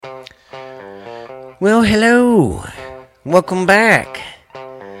Well, hello. Welcome back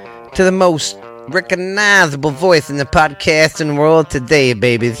to the most recognizable voice in the podcasting world today,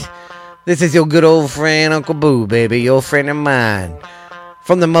 babies. This is your good old friend, Uncle Boo, baby, your friend of mine.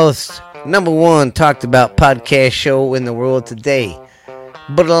 From the most number one talked about podcast show in the world today,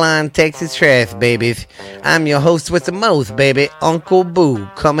 Borderline Texas Trash, babies. I'm your host with the most, baby, Uncle Boo,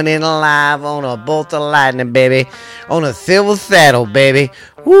 coming in live on a bolt of lightning, baby, on a silver saddle, baby.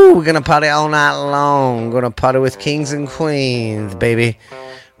 Woo, we're gonna party all night long. We're gonna party with kings and queens, baby.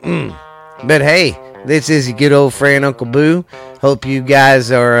 But hey, this is your good old friend, Uncle Boo. Hope you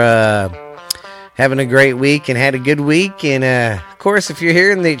guys are having a great week and had a good week. And of course, if you're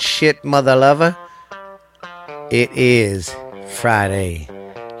hearing that shit, mother lover, it is Friday.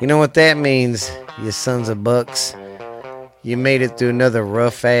 You know what that means, you sons of bucks? You made it through another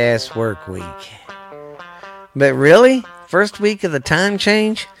rough-ass work week. But really, first week of the time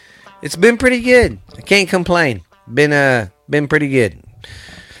change, it's been pretty good. I can't complain. Been pretty good.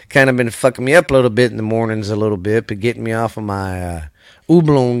 Kind of been fucking me up a little bit in the mornings a little bit, but getting me off of my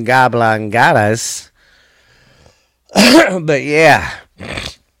Oblong Gablangadas. But yeah,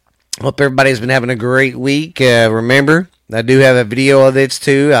 hope everybody's been having a great week. Remember, I do have a video of this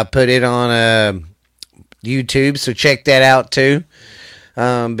too. I put it on YouTube, so check that out too.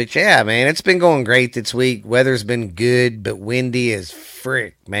 But yeah, man, it's been going great this week. Weather's been good, but windy as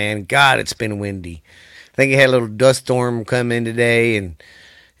frick, man. God, it's been windy. I think it had a little dust storm come in today, and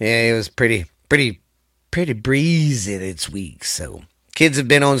yeah, it was pretty breezy this week. So kids have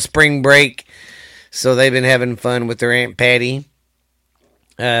been on spring break, so they've been having fun with their Aunt Patty.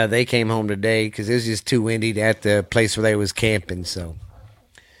 They came home today because it was just too windy at the place where they was camping. So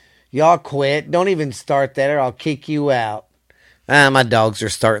y'all quit. Don't even start that or I'll kick you out. My dogs are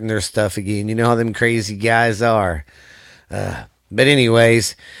starting their stuff again. You know how them crazy guys are. But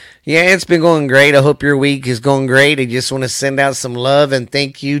anyways, yeah, it's been going great. I hope your week is going great. I just want to send out some love and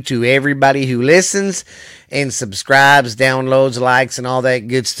thank you to everybody who listens and subscribes, downloads, likes, and all that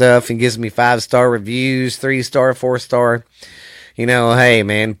good stuff, and gives me 5-star reviews, 3-star, 4-star. You know, hey,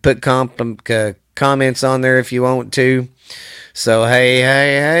 man, put comments on there if you want to. So,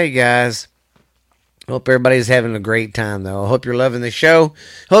 hey, guys. Hope everybody's having a great time, though. I hope you're loving the show.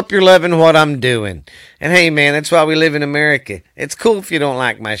 Hope you're loving what I'm doing. And, hey, man, that's why we live in America. It's cool if you don't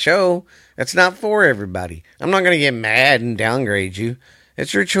like my show. It's not for everybody. I'm not going to get mad and downgrade you.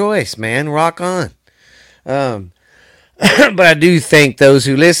 It's your choice, man. Rock on. But I do thank those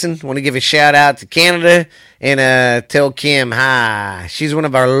who listen. I want to give a shout out to Canada and tell Kim hi. She's one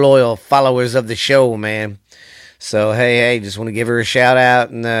of our loyal followers of the show, man. So, hey, just want to give her a shout out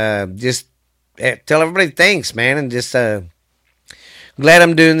and just tell everybody thanks, man. And just glad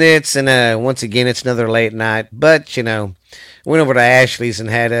I'm doing this. And once again, it's another late night. But, you know, went over to Ashley's and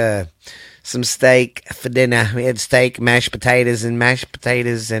had some steak for dinner. We had steak, mashed potatoes, and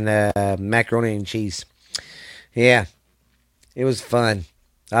macaroni and cheese. Yeah. It was fun.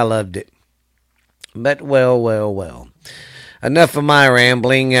 I loved it. But, well. Enough of my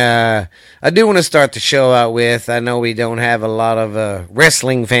rambling. I do want to start the show out with, I know we don't have a lot of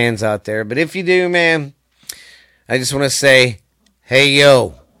wrestling fans out there, but if you do, man, I just want to say, hey,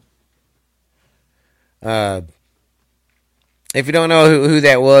 yo. If you don't know who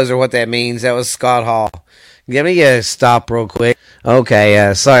that was or what that means, that was Scott Hall. Let me stop real quick.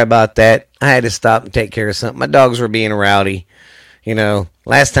 Okay, sorry about that. I had to stop and take care of something. My dogs were being rowdy. You know,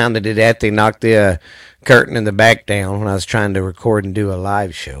 last time they did that, they knocked the curtain in the back down when I was trying to record and do a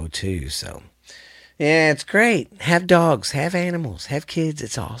live show, too. So, yeah, it's great. Have dogs, have animals, have kids.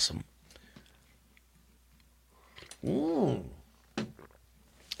 It's awesome.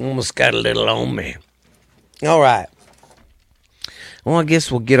 Almost got a little on me. All right. Well, I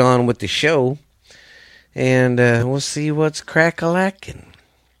guess we'll get on with the show, and we'll see what's crack-a-lackin'.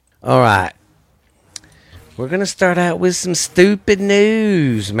 All right. We're going to start out with some stupid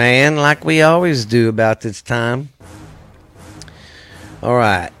news, man, like we always do about this time. All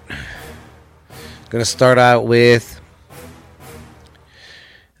right. Going to start out with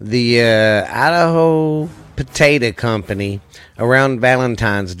the Idaho Potato Company around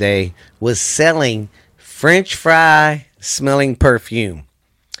Valentine's Day was selling French fry smelling perfume.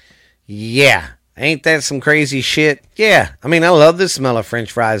 Yeah. Ain't that some crazy shit? Yeah. I mean, I love the smell of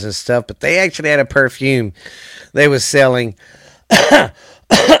French fries and stuff, but they actually had a perfume they was selling,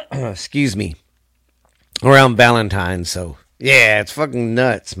 excuse me, around Valentine's. So, yeah, it's fucking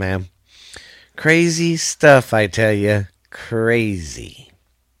nuts, man. Crazy stuff, I tell you. Crazy.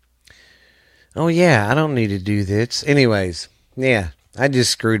 Oh, yeah, I don't need to do this. Anyways, yeah, I just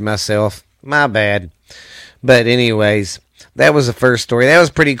screwed myself. My bad. But anyways, that was the first story. That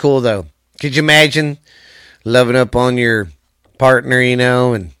was pretty cool, though. Could you imagine loving up on your partner,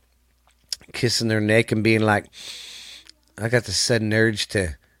 and kissing their neck and being like, I got the sudden urge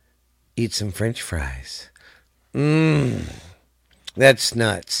to eat some French fries. That's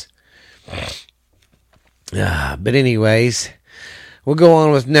nuts. But anyways, we'll go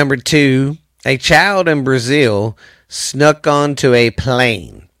on with number 2. A child in Brazil snuck onto a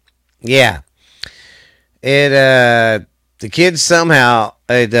plane. Yeah. The kid somehow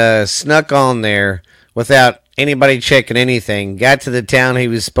snuck on there without anybody checking anything. Got to the town he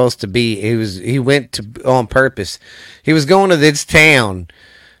was supposed to be. He went to on purpose. He was going to this town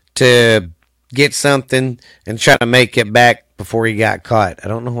to get something and try to make it back before he got caught. I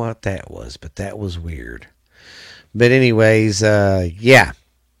don't know what that was, but that was weird. But anyways, yeah,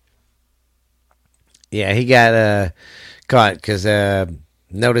 he got caught because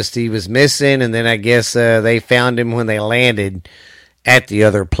noticed he was missing, and then I guess they found him when they landed at the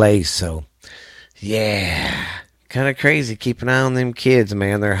other place. So yeah, kind of crazy. Keep an eye on them kids,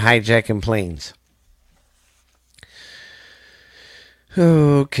 man. They're hijacking planes.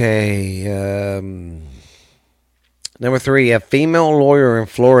 Okay. Number 3, a female lawyer in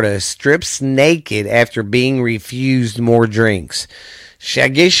Florida strips naked after being refused more drinks. I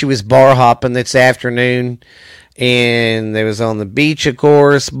guess she was bar hopping this afternoon, and they was on the beach, of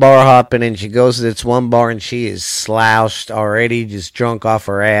course, bar hopping, and she goes to this one bar, and she is slouched already, just drunk off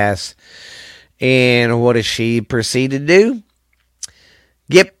her ass. And what does she proceed to do?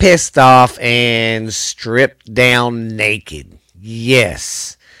 Get pissed off and strip down naked.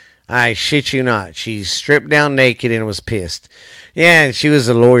 Yes. I shit you not. She stripped down naked and was pissed. Yeah, she was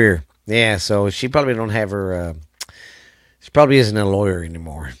a lawyer. Yeah, so she probably don't have her... she probably isn't a lawyer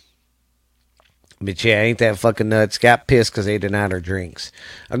anymore. But yeah, ain't that fucking nuts. Got pissed because they denied her drinks.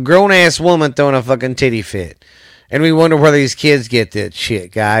 A grown-ass woman throwing a fucking titty fit. And we wonder where these kids get that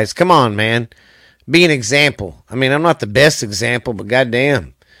shit, guys. Come on, man. Be an example. I mean, I'm not the best example, but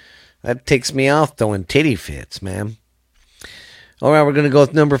goddamn. That takes me off throwing titty fits, man. All right, we're going to go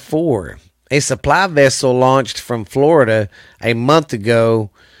with number 4. A supply vessel launched from Florida a month ago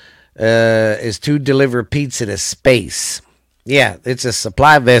is to deliver pizza to space. Yeah, it's a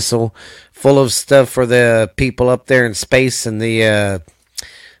supply vessel full of stuff for the people up there in space and the,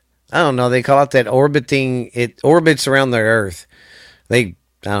 I don't know, they call it that orbiting, it orbits around the Earth. I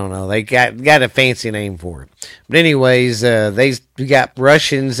don't know, they got a fancy name for it. But anyways, we got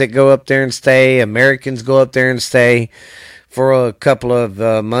Russians that go up there and stay, Americans go up there and stay. For a couple of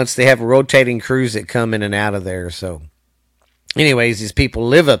months, they have rotating crews that come in and out of there. So, anyways, these people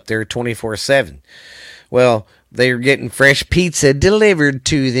live up there 24/7. Well, they're getting fresh pizza delivered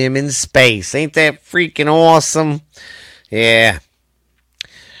to them in space. Ain't that freaking awesome? Yeah.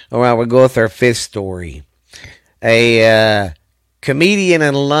 All right, we'll go with our 5th story. A comedian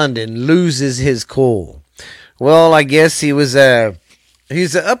in London loses his cool. Well, I guess he's an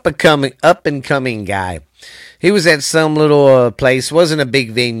up and coming guy. He was at some little place, wasn't a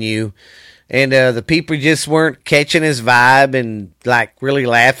big venue, and the people just weren't catching his vibe and like really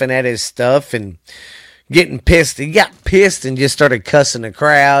laughing at his stuff and getting pissed. He got pissed and just started cussing the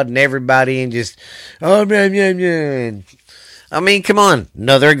crowd and everybody and just, oh, man. I mean, come on.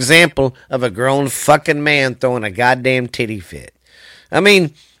 Another example of a grown fucking man throwing a goddamn titty fit. I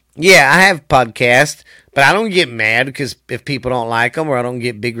mean, yeah, I have podcasts, but I don't get mad because if people don't like them or I don't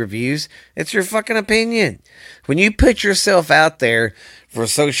get big reviews. It's your fucking opinion. When you put yourself out there for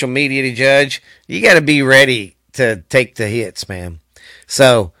social media to judge, you got to be ready to take the hits, man.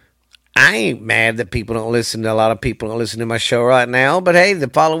 So I ain't mad that people don't listen to, a lot of people don't listen to my show right now, but hey, the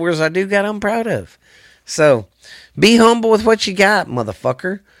followers I do got, I'm proud of. So be humble with what you got,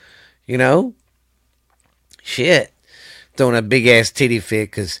 motherfucker. You know? Shit. Throwing a big ass titty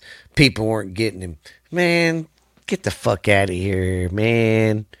fit because people weren't getting him. Man, get the fuck out of here,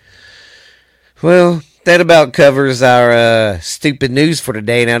 man. Well, that about covers our stupid news for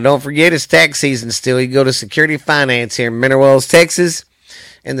today. Now, don't forget, it's tax season still. You go to Security Finance here in Mineral Wells, Texas,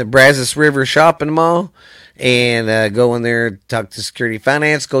 in the Brazos River Shopping Mall, and go in there, talk to Security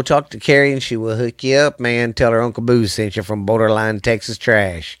Finance. Go talk to Carrie, and she will hook you up, man. Tell her Uncle Boo sent you from Borderline Texas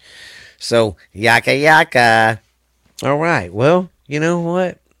Trash. So, yaka yaka. All right, well, you know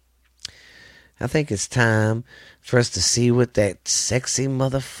what? I think it's time for us to see what that sexy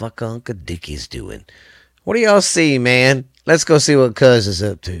motherfucker Uncle Dickie's doing. What do y'all see, man? Let's go see what Cuz is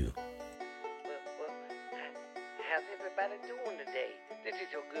up to. How's everybody doing today? This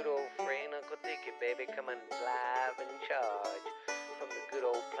is your good old friend, Uncle Dickie, baby, coming live in charge from the good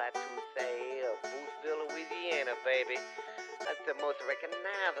old Hattusay of Boothville, Louisiana, baby. That's the most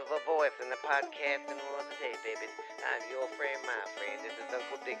recognizable voice in the podcasting world today, baby. I'm your friend, my friend. This is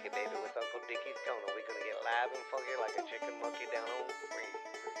Uncle Dickie, baby, with Uncle Dickie's Corner. We're gonna get live and funky like a chicken monkey down on free,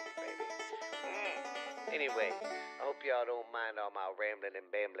 baby. Anyway, I hope y'all don't mind all my rambling and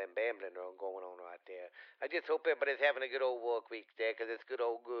bambling going on right there. I just hope everybody's having a good old work week there, 'cause it's good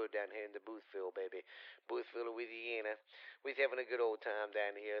down here in the Boothville, baby. Boothville, Louisiana. We're having a good old time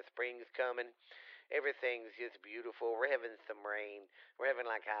down here. Spring's coming. Everything's just beautiful. We're having some rain. We're having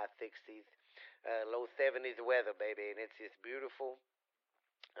like high 60s, low 70s weather, baby, and it's just beautiful.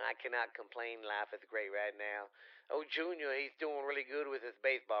 I cannot complain. Life is great right now. Oh, Junior, he's doing really good with his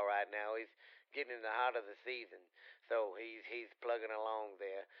baseball right now. He's getting in the heart of the season, so he's plugging along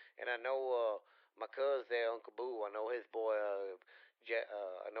there. And I know my cousin there, Uncle Boo. I know his boy.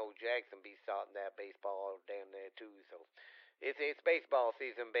 I know Jackson be starting that baseball down there too. So it's baseball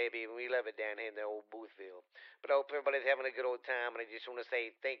season, baby, and we love it down here in the old Boothville. But I hope everybody's having a good old time, and I just want to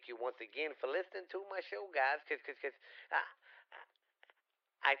say thank you once again for listening to my show, guys. Cause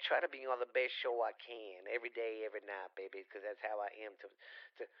I try to be on the best show I can every day, every night, baby, because that's how I am to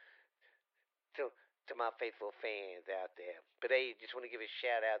to to my faithful fans out there. But hey, just want to give a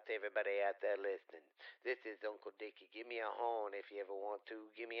shout out to everybody out there listening. This is Uncle Dickie. Give me a horn if you ever want to.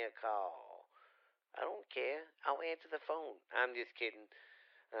 Give me a call. I don't care. I'll answer the phone. I'm just kidding.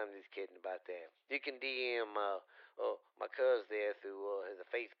 I'm just kidding about that. You can DM my cousin there through his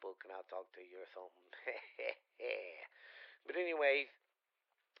Facebook, and I'll talk to you or something. But anyways,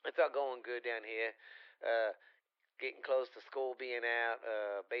 it's all going good down here. Getting close to school being out.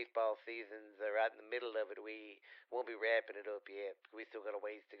 Baseball season's right in the middle of it. We won't be wrapping it up yet. We still got a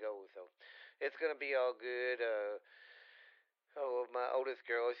ways to go, so it's gonna be all good. My oldest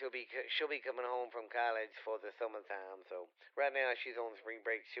girl, she'll be coming home from college for the summertime. So right now she's on spring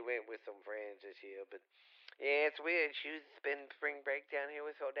break. She went with some friends this year, but yeah, it's weird. She's spending spring break down here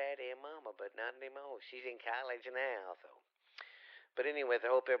with her daddy and mama, but not anymore. She's in college now, so. But anyways, I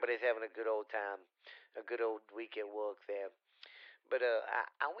hope everybody's having a good old time, a good old week at work there. But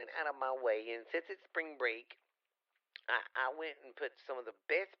I went out of my way, and since it's spring break, I went and put some of the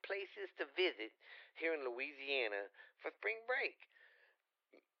best places to visit here in Louisiana for spring break.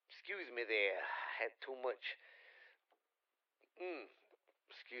 Excuse me there, I had too much.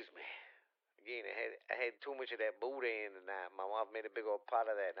 Excuse me. Again, I had too much of that boudin tonight. My wife made a big old pot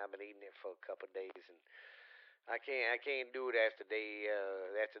of that, and I've been eating it for a couple of days, and I can't do it after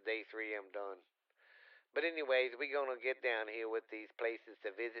day 3. I'm done. But anyways, we're gonna get down here with these places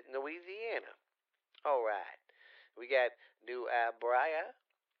to visit in Louisiana. All right, we got New Albria,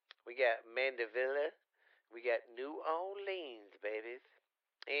 we got Mandeville, we got New Orleans, babies,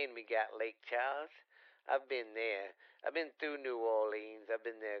 and we got Lake Charles. I've been there. I've been through New Orleans. I've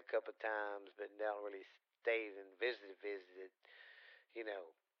been there a couple times, but not really stayed and visited. You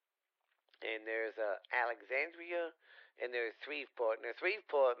know, and there's Alexandria, and there's Shreveport. Now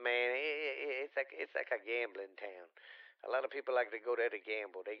Shreveport, man, it's like a gambling town. A lot of people like to go there to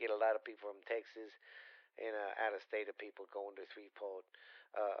gamble. They get a lot of people from Texas and out of state of people going to Shreveport,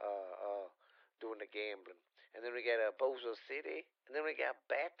 doing the gambling. And then we got Bossier City, and then we got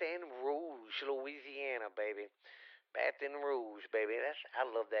Baton Rouge, Louisiana, baby. Baton Rouge, baby. I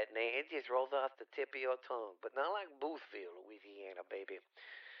love that name. It just rolls off the tip of your tongue, but not like Boothville, Louisiana, baby.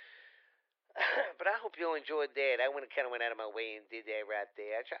 But I hope you all enjoyed that. I kind of went out of my way and did that right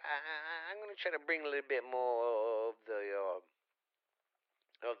there. I'm gonna try to bring a little bit more of the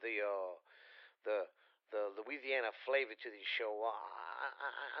the Louisiana flavor to the show.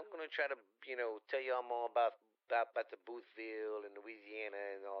 I'm gonna try to tell y'all more about the Boothville and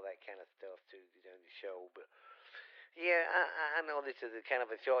Louisiana and all that kind of stuff too on the show. But yeah, I know this is a kind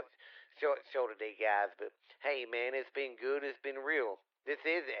of a short show today, guys. But hey, man, it's been good. It's been real. This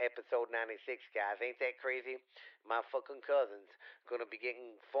is episode 96, guys. Ain't that crazy? My fucking cousin's gonna be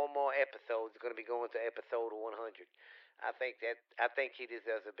getting 4 more episodes. Gonna be going to episode 100. I think he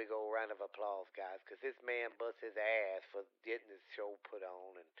deserves a big old round of applause, guys, because this man busts his ass for getting this show put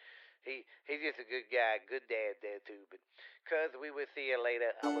on, and he's just a good guy, good dad there too. But cuz we will see you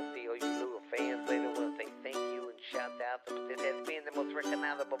later. I will see all you little fans later. I want to say thank you and shout out. This has been the most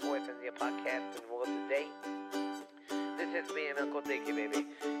recognizable voice in your podcast in the world today. This has been Uncle Dickie, baby.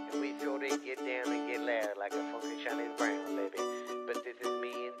 And we sure did get down and get loud like a funky Chinese brown, baby. But this is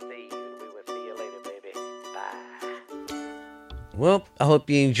me and Steve, and we will see you later, baby. Bye. Well, I hope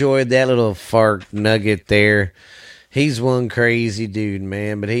you enjoyed that little fart nugget there. He's one crazy dude,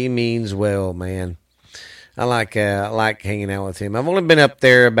 man, but he means well, man. I like hanging out with him. I've only been up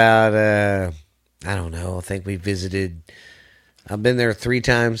there about, I don't know, I think we visited I've been there 3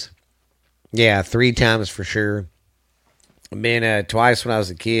 times. Yeah, 3 times for sure. I've been twice when I was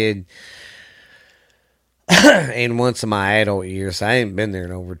a kid. And once in my adult years. I ain't been there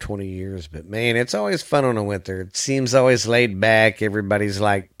in over 20 years. But, man, it's always fun on a winter. It seems always laid back. Everybody's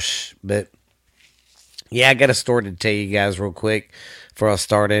like, psh. But, yeah, I got a story to tell you guys real quick before I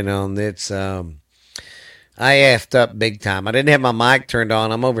start in on this. I effed up big time. I didn't have my mic turned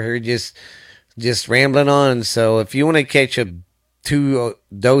on. I'm over here just rambling on. So if you want to catch 2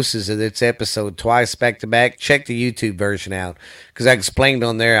 doses of this episode twice back to back, check the YouTube version out, because I explained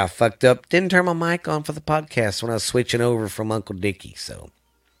on there I fucked up, didn't turn my mic on for the podcast when I was switching over from Uncle Dickie. So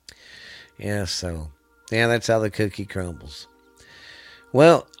yeah, that's how the cookie crumbles.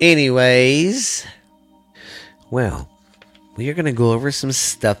 Well, anyways, we are gonna go over some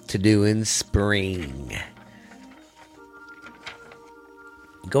stuff to do in spring.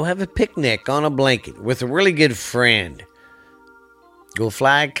 Go have a picnic on a blanket with a really good friend. Go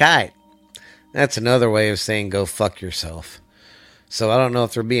fly a kite. That's another way of saying go fuck yourself. So I don't know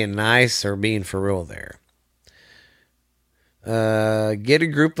if they're being nice or being for real there. Get a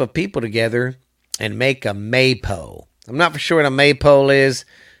group of people together and make a maypole. I'm not for sure what a maypole is.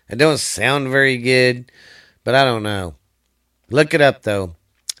 It don't sound very good, but I don't know. Look it up, though,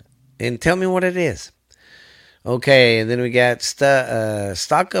 and tell me what it is. Okay, and then we got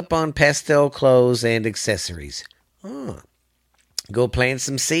stock up on pastel clothes and accessories. Go plant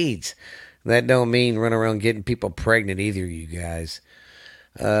some seeds. That don't mean run around getting people pregnant either, you guys.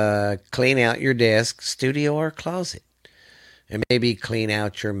 Clean out your desk, studio, or closet. And maybe clean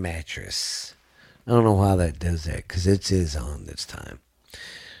out your mattress. I don't know why that does that, because it is on this time.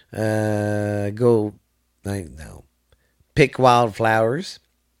 Pick wildflowers.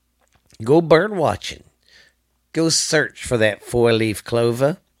 Go bird watching. Go search for that 4-leaf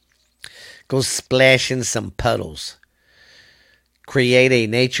clover. Go splash in some puddles. Create a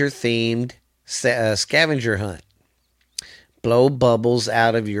nature-themed scavenger hunt. Blow bubbles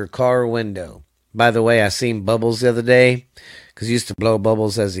out of your car window. By the way, I seen Bubbles the other day, because I used to blow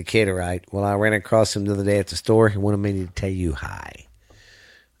bubbles as a kid, right? Well, I ran across him the other day at the store. He wanted me to tell you hi.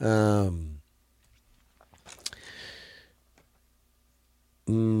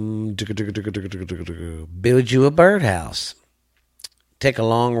 Build you a birdhouse. Take a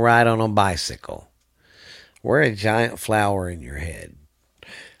long ride on a bicycle. Wear a giant flower in your head.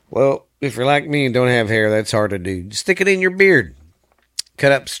 Well, if you're like me and don't have hair, that's hard to do. Stick it in your beard.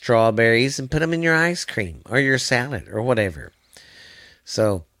 Cut up strawberries and put them in your ice cream or your salad or whatever.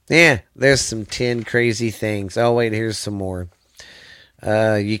 So, yeah, there's some 10 crazy things. Oh, wait, here's some more.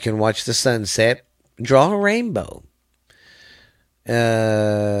 You can watch the sunset. Draw a rainbow.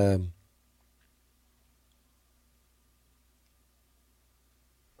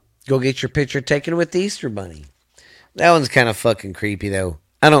 Go get your picture taken with the Easter Bunny. That one's kind of fucking creepy, though.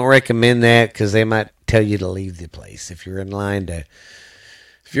 I don't recommend that, because they might tell you to leave the place if you're in line to...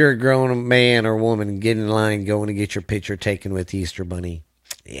 If you're a grown man or woman, get in line going to get your picture taken with the Easter Bunny.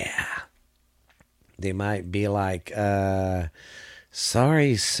 Yeah. They might be like,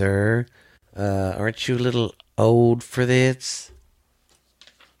 sorry, sir. Aren't you a little old for this?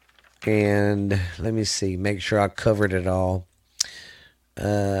 And let me see. Make sure I covered it all.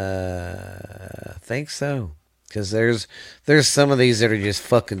 Think so. Because there's some of these that are just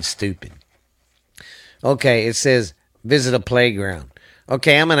fucking stupid. Okay, it says, visit a playground.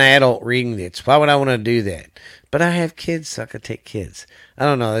 Okay, I'm an adult reading this. Why would I want to do that? But I have kids, so I could take kids. I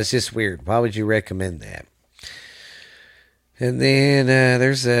don't know. That's just weird. Why would you recommend that? And then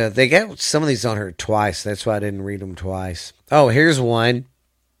they got some of these on here twice. That's why I didn't read them twice. Oh, here's one.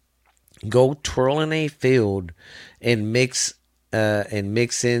 Go twirl in a field and mix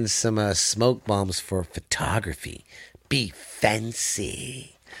in some smoke bombs for photography. Be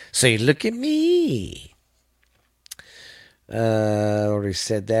fancy. So you look at me. Already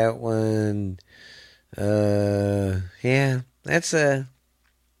said that one. Yeah, that's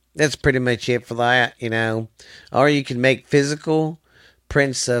pretty much it for that, you know. Or you can make physical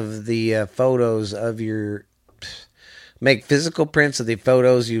prints of the photos of your... Make physical prints of the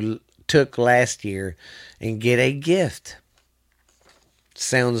photos you took last year and get a gift.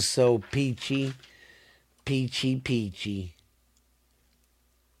 Sounds so peachy. Peachy.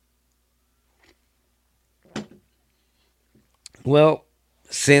 Well,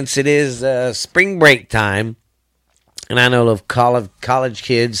 since it is spring break time, and I know college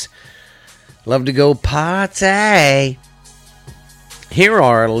kids love to go party, here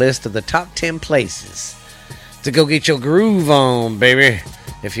are a list of the top 10 places to go get your groove on, baby,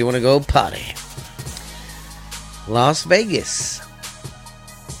 if you want to go party. Las Vegas.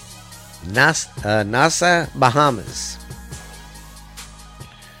 Nassau, Bahamas.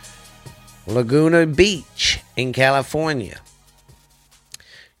 Laguna Beach in California.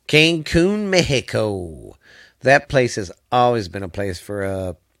 Cancun, Mexico. That place has always been a place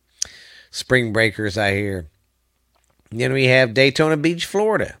for spring breakers, I hear. Then we have Daytona Beach,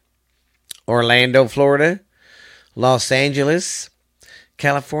 Florida. Orlando, Florida. Los Angeles,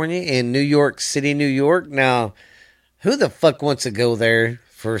 California. And New York City, New York. Now, who the fuck wants to go there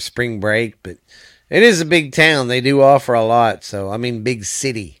for spring break? But it is a big town. They do offer a lot. So, I mean, big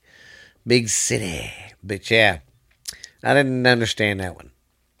city. Big city. But yeah, I didn't understand that one.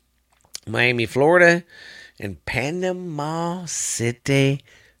 Miami, Florida. And Panama City,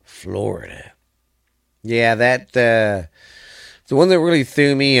 Florida. Yeah, that the one that really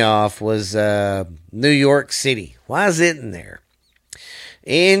threw me off was New York City. Why is it in there?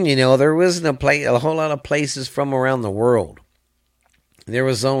 And, you know, there wasn't a whole lot of places from around the world. There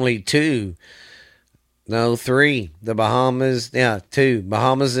was only three. The Bahamas. Yeah, two.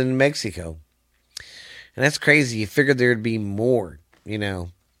 Bahamas and Mexico. And that's crazy. You figured there'd be more, you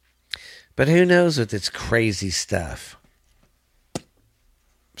know. But who knows with its crazy stuff.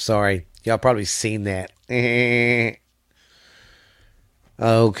 Sorry. Y'all probably seen that.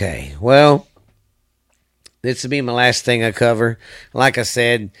 Okay. Well, this will be my last thing I cover. Like I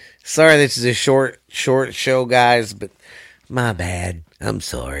said, sorry this is a short show, guys, but my bad. I'm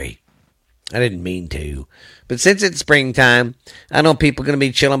sorry. I didn't mean to. But since it's springtime, I know people are going to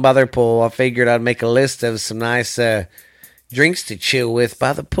be chilling by their pool. I figured I'd make a list of some nice drinks to chill with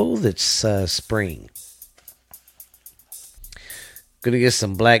by the pool that's spring. Gonna get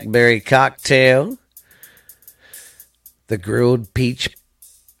some blackberry cocktail. The grilled peach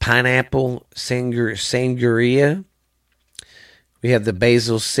pineapple sangria. We have the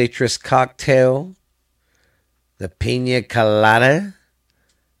basil citrus cocktail. The pina colada.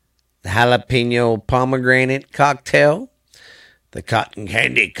 The jalapeno pomegranate cocktail. The cotton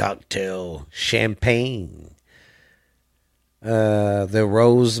candy cocktail champagne. The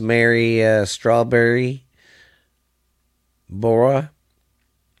rosemary strawberry Bora.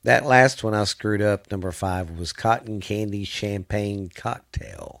 That last one I screwed up. Number 5 was cotton candy champagne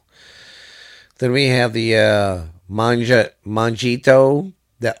cocktail. Then we have the Mojito,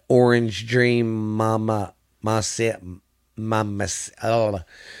 the Orange Dream the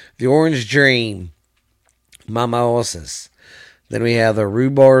Orange Dream Mimosas. Then we have the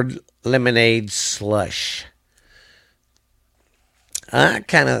rhubarb lemonade slush. I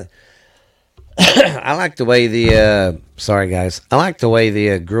like the way I like the way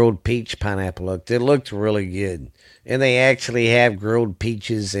the grilled peach pineapple looked. It looked really good. And they actually have grilled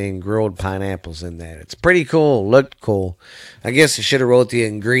peaches and grilled pineapples in that. It's pretty cool. Looked cool. I guess I should have wrote the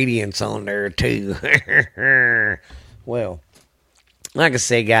ingredients on there too. Well, like I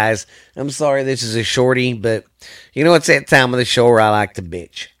say, guys, I'm sorry this is a shorty, but you know, it's that time of the show where I like to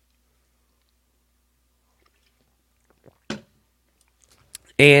bitch.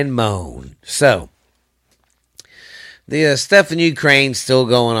 And moan. So, the stuff in Ukraine's still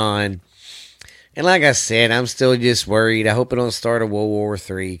going on. And like I said, I'm still just worried. I hope it don't start a World War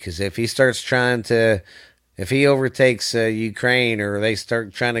III. Because if he overtakes Ukraine, or they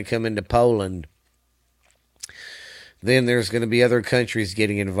start trying to come into Poland, then there's going to be other countries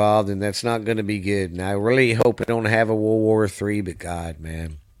getting involved. And that's not going to be good. And I really hope it don't have a World War III. But God,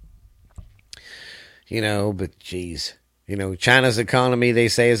 man. You know, but geez. You know, China's economy, they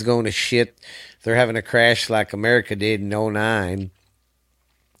say, is going to shit. They're having a crash like America did in '09.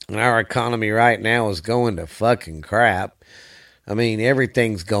 And our economy right now is going to fucking crap. I mean,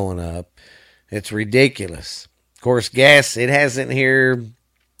 everything's going up. It's ridiculous. Of course, gas, it hasn't here.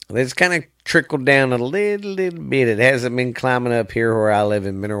 It's kind of trickled down a little bit. It hasn't been climbing up here where I live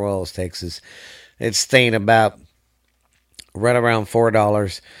in Mineral Wells, Texas. It's staying about right around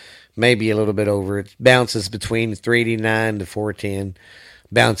 $4. Maybe a little bit over. It bounces between $3.89 to $4.10.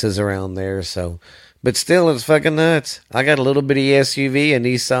 Bounces around there. So, but still, it's fucking nuts. I got a little bitty SUV, a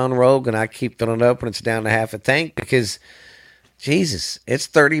Nissan Rogue, and I keep filling it up when it's down to half a tank because, Jesus, it's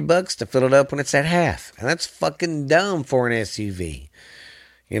 $30 to fill it up when it's at half, and that's fucking dumb for an SUV.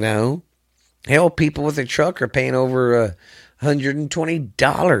 You know, hell, people with a truck are paying over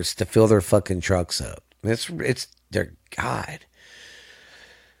 $120 to fill their fucking trucks up. It's their God.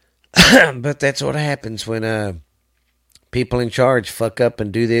 But that's what happens when people in charge fuck up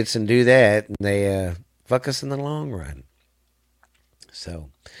and do this and do that, and they fuck us in the long run.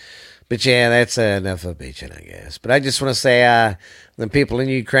 So, but yeah, that's enough of bitching, I guess. But I just want to say the people in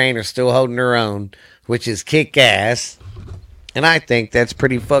Ukraine are still holding their own, which is kick ass. And I think that's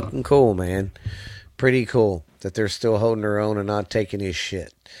pretty fucking cool, man. Pretty cool that they're still holding their own and not taking his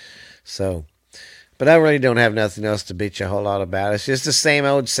shit. So, But I really don't have nothing else to bitch a whole lot about. It's just the same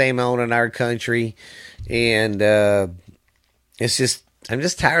old in our country. And it's just, I'm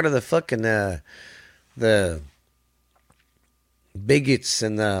just tired of the fucking, the bigots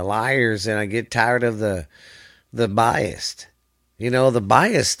and the liars. And I get tired of the biased. You know, the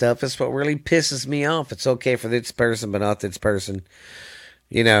bias stuff is what really pisses me off. It's okay for this person, but not this person.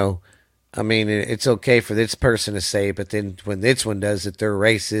 You know, I mean, it's okay for this person to say it, but then when this one does it, they're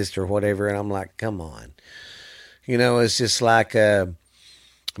racist or whatever. And I'm like, come on. You know, it's just like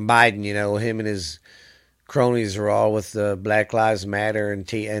Biden, you know, him and his cronies are all with the Black Lives Matter and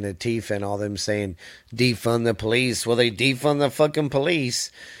Antifa and all them saying defund the police. Well, they defund the fucking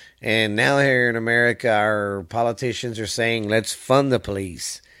police. And now here in America, our politicians are saying, let's fund the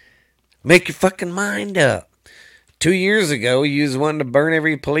police. Make your fucking mind up. 2 years ago, you was wanting to burn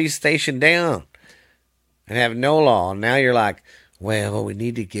every police station down and have no law. Now you're like, well, we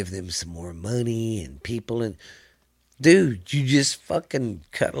need to give them some more money and people. And dude, you just fucking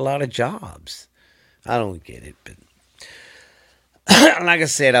cut a lot of jobs. I don't get it, but like I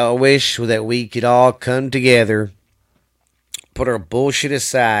said, I wish that we could all come together, put our bullshit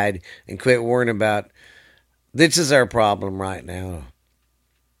aside, and quit worrying about this is our problem right now.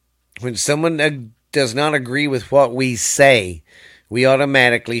 When someone does not agree with what we say, we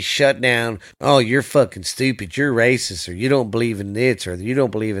automatically shut down. Oh, you're fucking stupid. You're racist, or you don't believe in this, or you don't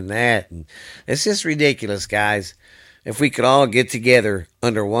believe in that. And it's just ridiculous, guys. If we could all get together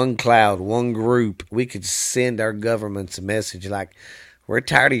under one cloud, one group, we could send our governments a message like, we're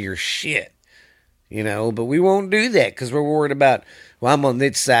tired of your shit. You know, but we won't do that because we're worried about, well, I'm on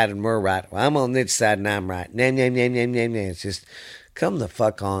this side and we're right. Well, I'm on this side and I'm right. Nah. It's just, come the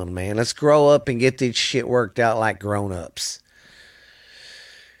fuck on, man. Let's grow up and get this shit worked out like grown-ups.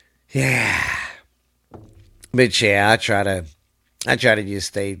 Yeah. But yeah, I try to just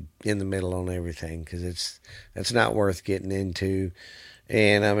stay in the middle on everything because it's not worth getting into.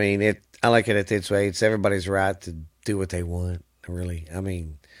 And I mean, I like it this way. It's everybody's right to do what they want, really. I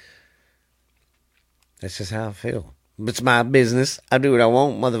mean, that's just how I feel. It's my business. I do what I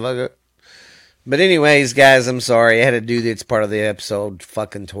want, motherfucker. But anyways, guys, I'm sorry. I had to do this part of the episode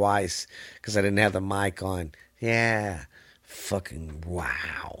fucking twice because I didn't have the mic on. Yeah. Fucking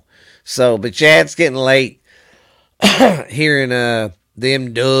wow. So, but yeah, it's getting late here in the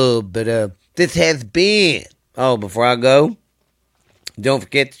M-Dub. But this has been... Oh, before I go, don't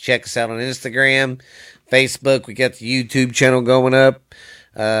forget to check us out on Instagram, Facebook. We got the YouTube channel going up.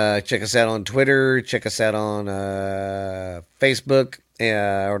 Check us out on Twitter. Check us out on Facebook.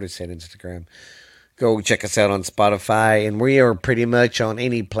 I already said Instagram. Go check us out on Spotify. And we are pretty much on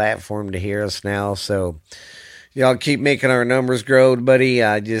any platform to hear us now. So y'all keep making our numbers grow, buddy.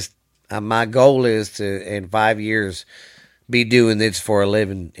 My goal is to, in 5 years, be doing this for a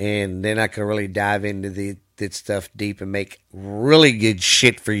living. And then I can really dive into this stuff deep and make really good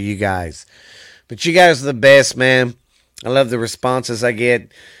shit for you guys. But you guys are the best, man. I love the responses I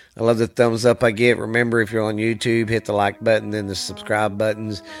get. I love the thumbs up I get. Remember, if you're on YouTube, hit the like button, then the subscribe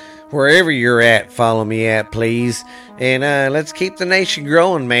buttons. Wherever you're at, follow me at, please. And let's keep the nation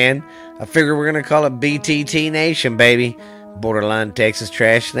growing, man. I figure we're going to call it BTT Nation, baby. Borderline Texas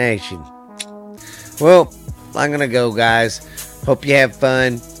Trash Nation. Well, I'm going to go, guys. Hope you have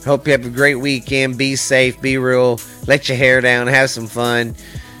fun. Hope you have a great weekend. Be safe. Be real. Let your hair down. Have some fun.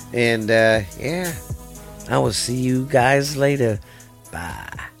 And, yeah. I will see you guys later. Bye.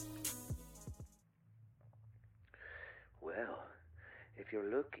 Well, if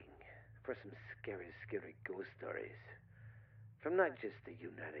you're looking for some scary ghost stories from not just the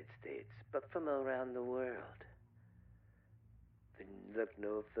United States, but from around the world, then look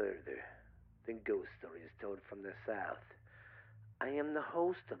no further than Ghost Stories Told from the South. I am the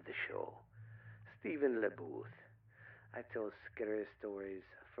host of the show, Stephen LeBooth. I tell scary stories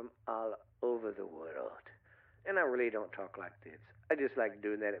from all over the world. And I really don't talk like this. I just like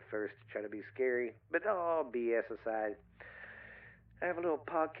doing that at first to try to be scary. But all BS aside, I have a little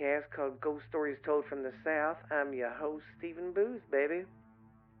podcast called Ghost Stories Told from the South. I'm your host, Stephen Booth, baby.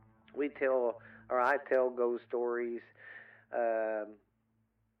 I tell ghost stories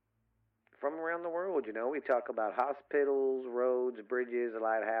from around the world, you know. We talk about hospitals, roads, bridges,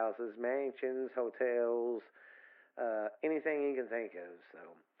 lighthouses, mansions, hotels, anything you can think of. So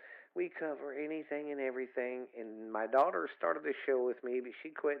we cover anything and everything. And my daughter started the show with me, but she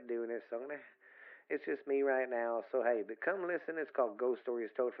quit doing it, so it's just me right now. So hey, but come listen. It's called Ghost Stories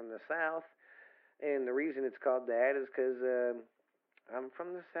Told from the South. And the reason it's called that is because I'm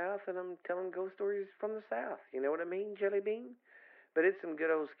from the South and I'm telling ghost stories from the South. You know what I mean, Jelly Bean? But it's some good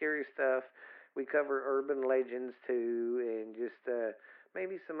old scary stuff. We cover urban legends too, and just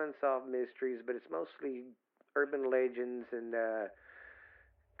maybe some unsolved mysteries, but it's mostly urban legends and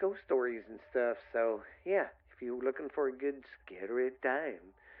ghost stories and stuff. So, yeah, if you're looking for a good scary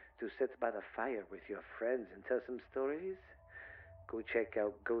time to sit by the fire with your friends and tell some stories, go check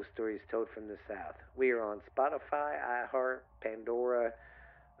out Ghost Stories Told from the South. We are on Spotify, iHeart, Pandora,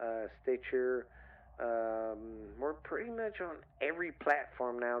 Stitcher. We're pretty much on every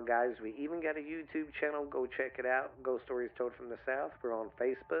platform now, guys. We even got a YouTube channel. Go check it out. Ghost Stories Told from the South. We're on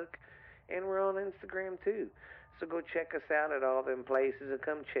Facebook, and we're on Instagram too. So go check us out at all them places and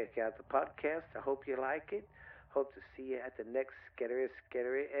come check out the podcast. I hope you like it. Hope to see you at the next Scary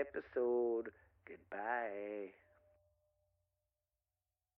episode. Goodbye.